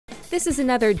This is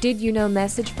another Did You Know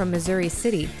message from Missouri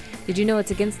City. Did you know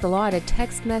it's against the law to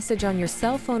text message on your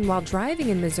cell phone while driving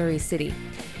in Missouri City?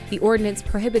 The ordinance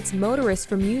prohibits motorists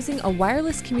from using a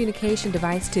wireless communication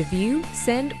device to view,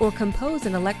 send, or compose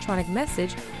an electronic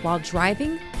message while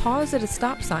driving, paused at a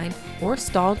stop sign, or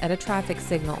stalled at a traffic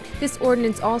signal. This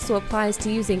ordinance also applies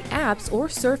to using apps or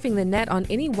surfing the net on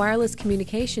any wireless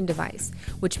communication device,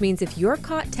 which means if you're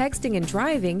caught texting and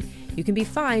driving, you can be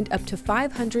fined up to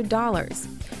 $500.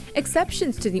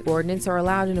 Exceptions to the ordinance are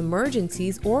allowed in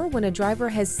emergencies or when a driver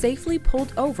has safely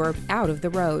pulled over out of the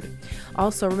road.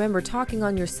 Also, remember, talking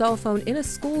on your cell phone in a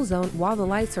school zone while the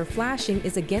lights are flashing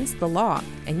is against the law,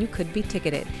 and you could be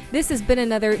ticketed. This has been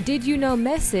another Did You Know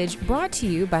message brought to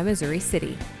you by Missouri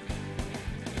City.